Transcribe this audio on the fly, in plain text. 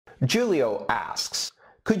Julio asks,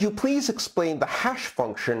 could you please explain the hash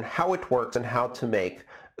function, how it works, and how to make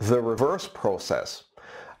the reverse process?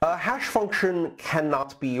 A hash function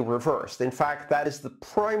cannot be reversed. In fact, that is the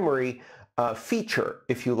primary feature,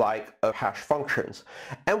 if you like, of hash functions.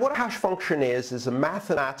 And what a hash function is a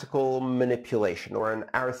mathematical manipulation or an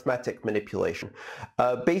arithmetic manipulation.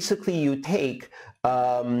 Basically, you take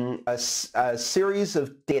a series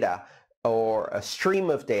of data or a stream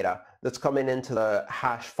of data that's coming into the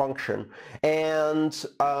hash function, and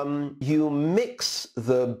you mix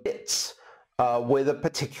the bits with a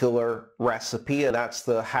particular recipe, and that's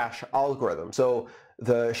the hash algorithm. So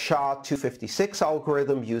the SHA-256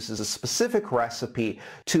 algorithm uses a specific recipe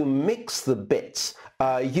to mix the bits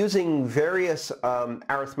using various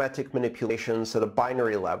arithmetic manipulations at a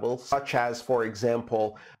binary level, such as, for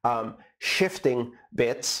example, shifting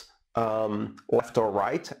bits left or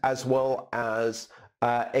right, as well as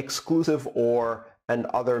exclusive OR and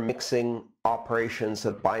other mixing operations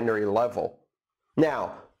at binary level.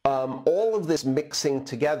 Now, all of this mixing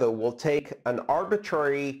together will take an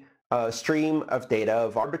arbitrary stream of data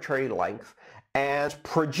of arbitrary length and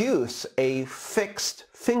produce a fixed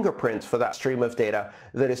fingerprint for that stream of data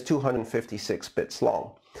that is 256 bits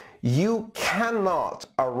long. You cannot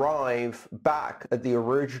arrive back at the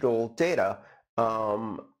original data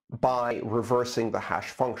by reversing the hash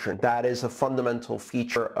function. That is a fundamental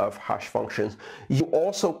feature of hash functions. You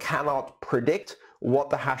also cannot predict what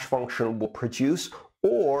the hash function will produce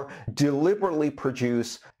or deliberately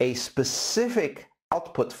produce a specific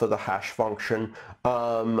output for the hash function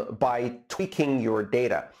by tweaking your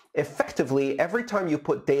data. Effectively, every time you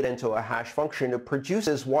put data into a hash function, it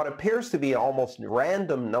produces what appears to be an almost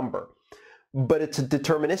random number. But it's a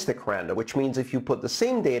deterministic random, which means if you put the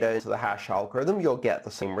same data into the hash algorithm, you'll get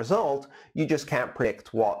the same result. You just can't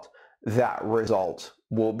predict what that result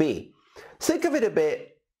will be. Think of it a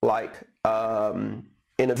bit like,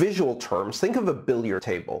 in a visual terms, think of a billiard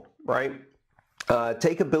table, right?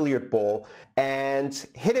 Take a billiard ball and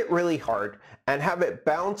hit it really hard and have it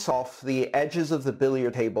bounce off the edges of the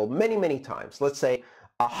billiard table many, many times. Let's say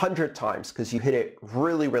 100 times because you hit it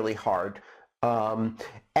really, really hard.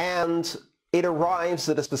 And it arrives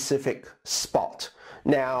at a specific spot.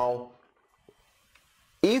 Now,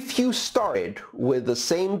 if you started with the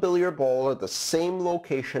same billiard ball at the same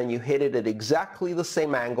location and you hit it at exactly the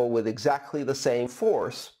same angle with exactly the same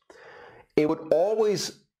force, it would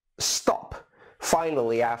always stop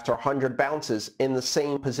finally after 100 bounces in the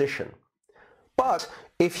same position. But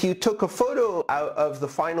if you took a photo out of the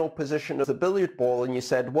final position of the billiard ball and you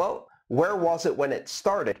said, well, where was it when it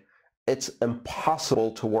started? It's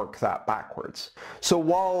impossible to work that backwards. So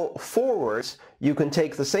while forwards, you can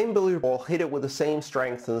take the same billiard ball, hit it with the same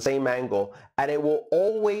strength and the same angle, and it will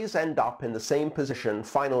always end up in the same position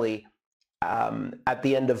finally at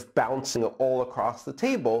the end of bouncing all across the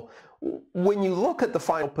table. When you look at the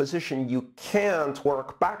final position, you can't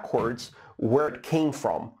work backwards where it came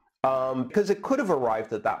from because it could have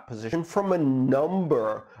arrived at that position from a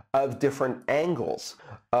number of different angles.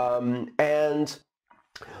 And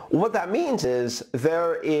what that means is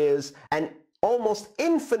there is an almost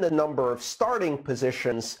infinite number of starting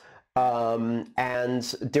positions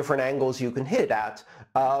and different angles you can hit at,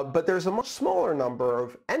 but there's a much smaller number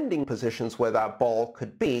of ending positions where that ball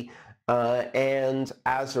could be, and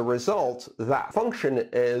as a result, that function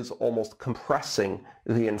is almost compressing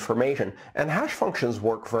the information. And hash functions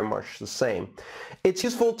work very much the same. It's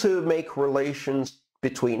useful to make relations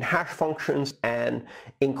between hash functions and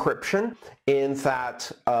encryption in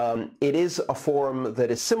that it is a form that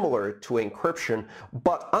is similar to encryption,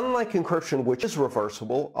 but unlike encryption, which is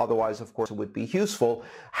reversible, otherwise of course it would be useful,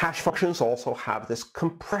 hash functions also have this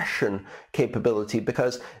compression capability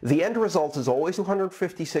because the end result is always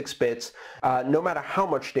 256 bits, no matter how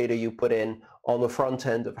much data you put in on the front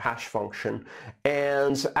end of hash function.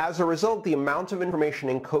 And as a result, the amount of information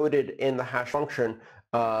encoded in the hash function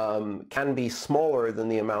can be smaller than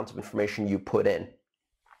the amount of information you put in.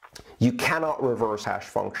 You cannot reverse hash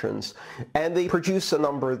functions, and they produce a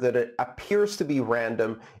number that it appears to be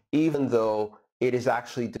random even though it is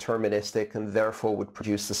actually deterministic and therefore would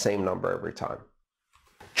produce the same number every time.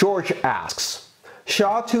 George asks,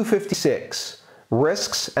 SHA-256,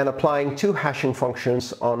 risks and applying two hashing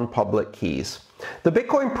functions on public keys. The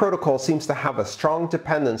Bitcoin protocol seems to have a strong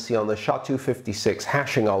dependency on the SHA-256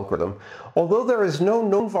 hashing algorithm. Although there is no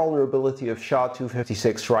known vulnerability of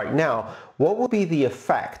SHA-256 right now, what will be the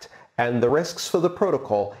effect and the risks for the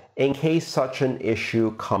protocol in case such an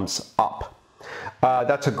issue comes up?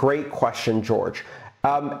 That's a great question, George.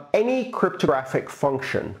 Any cryptographic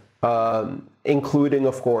function, including,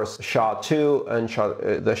 of course, SHA-2 and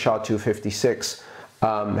the SHA-256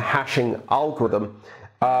 hashing algorithm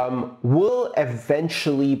will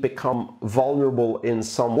eventually become vulnerable in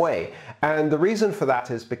some way. And the reason for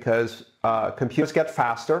that is because computers get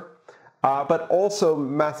faster, but also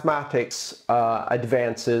mathematics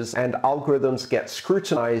advances and algorithms get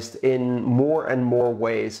scrutinized in more and more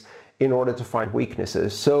ways in order to find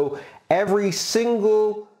weaknesses. So every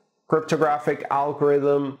single cryptographic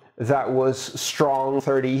algorithm that was strong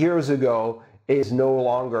 30 years ago is no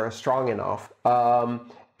longer strong enough,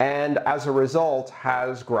 and as a result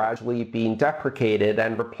has gradually been deprecated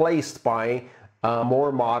and replaced by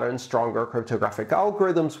more modern, stronger cryptographic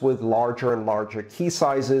algorithms with larger and larger key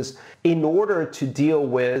sizes in order to deal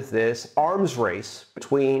with this arms race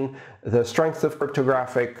between the strength of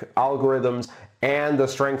cryptographic algorithms and the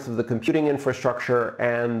strength of the computing infrastructure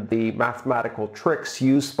and the mathematical tricks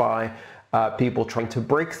used by people trying to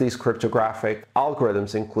break these cryptographic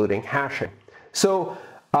algorithms, including hashing. So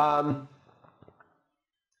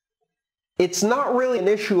it's not really an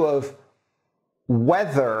issue of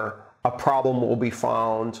whether a problem will be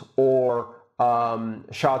found or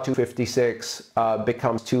SHA-256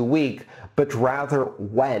 becomes too weak, but rather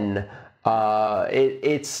when.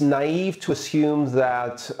 It's naive to assume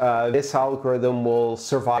that this algorithm will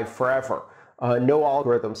survive forever. No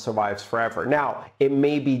algorithm survives forever. Now, it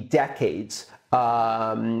may be decades.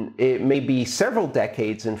 It may be several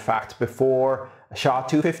decades, in fact, before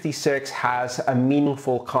SHA-256 has a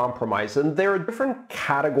meaningful compromise. And there are different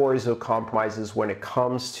categories of compromises when it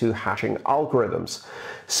comes to hashing algorithms.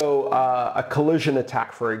 So a collision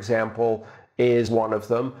attack, for example, is one of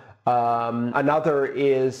them. Another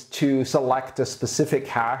is to select a specific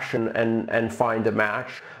hash and find a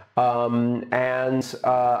match.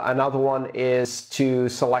 Another one is to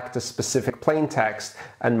select a specific plaintext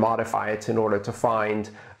and modify it in order to find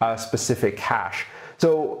a specific hash.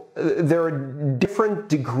 So there are different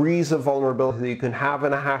degrees of vulnerability that you can have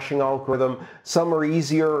in a hashing algorithm. Some are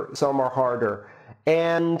easier, some are harder.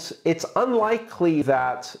 And it's unlikely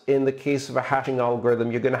that in the case of a hashing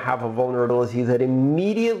algorithm, you're going to have a vulnerability that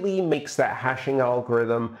immediately makes that hashing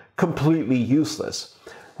algorithm completely useless.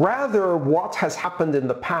 Rather, what has happened in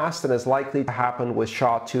the past and is likely to happen with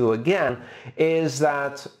SHA-2 again is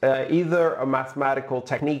that either a mathematical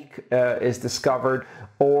technique is discovered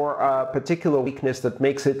or a particular weakness that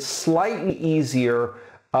makes it slightly easier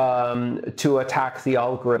to attack the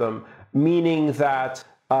algorithm, meaning that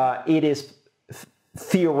it is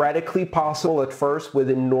theoretically possible at first with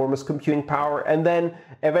enormous computing power, and then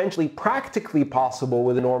eventually practically possible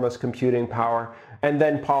with enormous computing power, and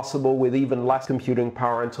then possible with even less computing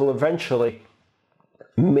power until eventually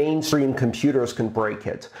mainstream computers can break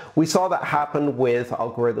it. We saw that happen with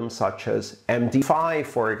algorithms such as MD5,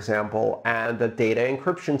 for example, and the data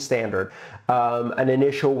encryption standard. An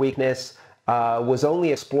initial weakness was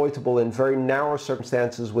only exploitable in very narrow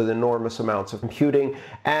circumstances with enormous amounts of computing,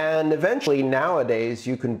 and eventually nowadays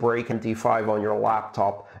you can break MD5 on your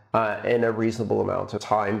laptop in a reasonable amount of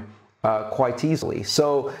time quite easily.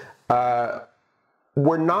 So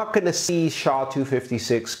we're not going to see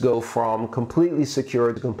SHA-256 go from completely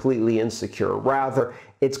secure to completely insecure. Rather,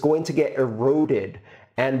 it's going to get eroded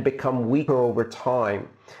and become weaker over time.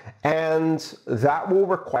 And that will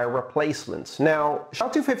require replacements. Now,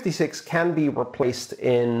 SHA-256 can be replaced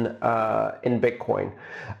in Bitcoin.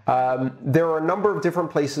 There are a number of different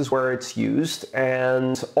places where it's used,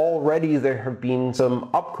 and already there have been some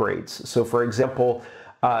upgrades. So, for example,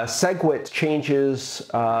 SegWit changes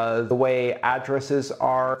the way addresses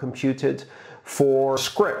are computed for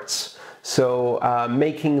scripts, so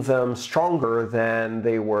making them stronger than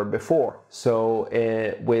they were before. So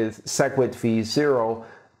with SegWit v0,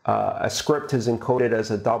 a script is encoded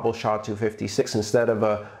as a double SHA-256 instead of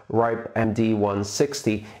a ripe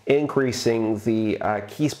MD160, increasing the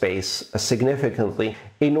key space significantly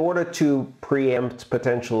in order to preempt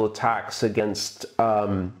potential attacks against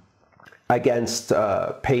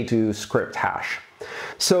pay-to-script hash.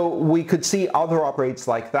 So we could see other upgrades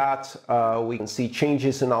like that. We can see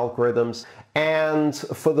changes in algorithms, and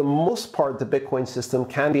for the most part the Bitcoin system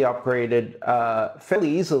can be upgraded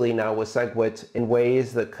fairly easily now with SegWit in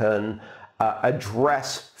ways that can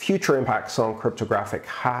address future impacts on cryptographic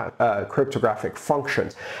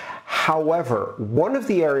functions. However, one of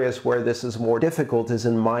the areas where this is more difficult is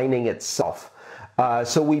in mining itself.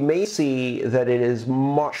 So we may see that it is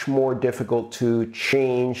much more difficult to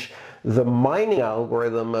change the mining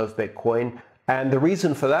algorithm of Bitcoin, and the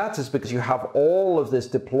reason for that is because you have all of this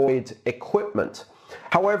deployed equipment.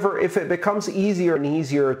 However, if it becomes easier and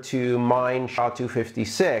easier to mine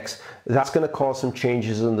SHA-256, that's going to cause some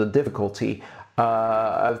changes in the difficulty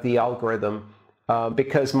of the algorithm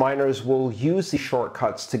because miners will use these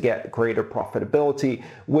shortcuts to get greater profitability,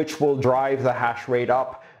 which will drive the hash rate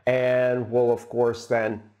up and will, of course,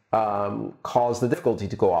 then cause the difficulty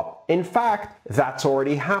to go up. In fact, that's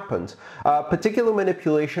already happened. A particular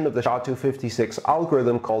manipulation of the SHA-256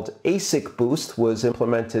 algorithm called ASIC boost was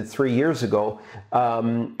implemented 3 years ago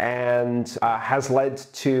and has led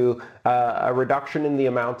to a reduction in the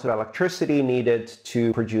amount of electricity needed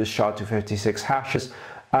to produce SHA-256 hashes,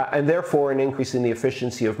 and therefore an increase in the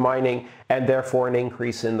efficiency of mining, and therefore an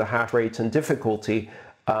increase in the hash rate and difficulty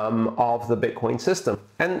of the Bitcoin system.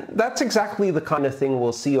 And that's exactly the kind of thing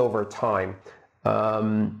we'll see over time.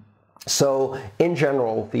 So in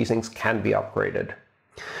general, these things can be upgraded.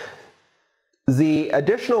 The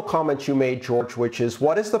additional comment you made, George, which is,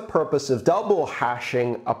 what is the purpose of double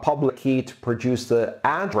hashing a public key to produce the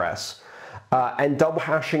address and double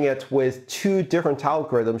hashing it with two different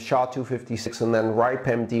algorithms, SHA-256 and then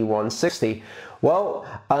RIPE-MD160? Well,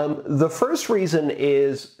 the first reason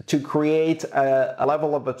is to create a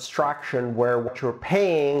level of abstraction where what you're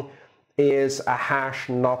paying is a hash,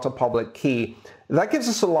 not a public key. That gives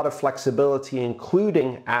us a lot of flexibility,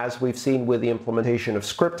 including, as we've seen with the implementation of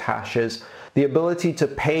script hashes, the ability to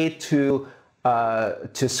pay to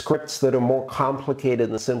scripts that are more complicated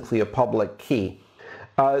than simply a public key.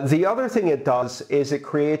 The other thing it does is it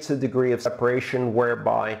creates a degree of separation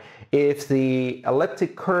whereby if the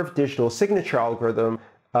elliptic curve digital signature algorithm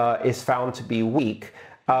is found to be weak,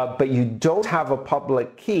 but you don't have a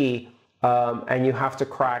public key and you have to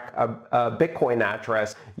crack a Bitcoin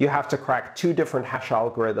address, you have to crack two different hash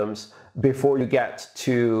algorithms before you get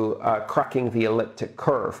to cracking the elliptic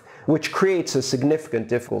curve, which creates a significant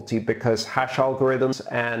difficulty because hash algorithms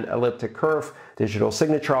and elliptic curve digital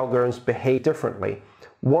signature algorithms behave differently.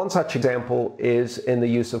 One such example is in the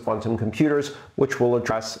use of quantum computers, which we'll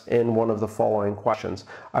address in one of the following questions.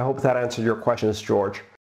 I hope that answered your questions, George.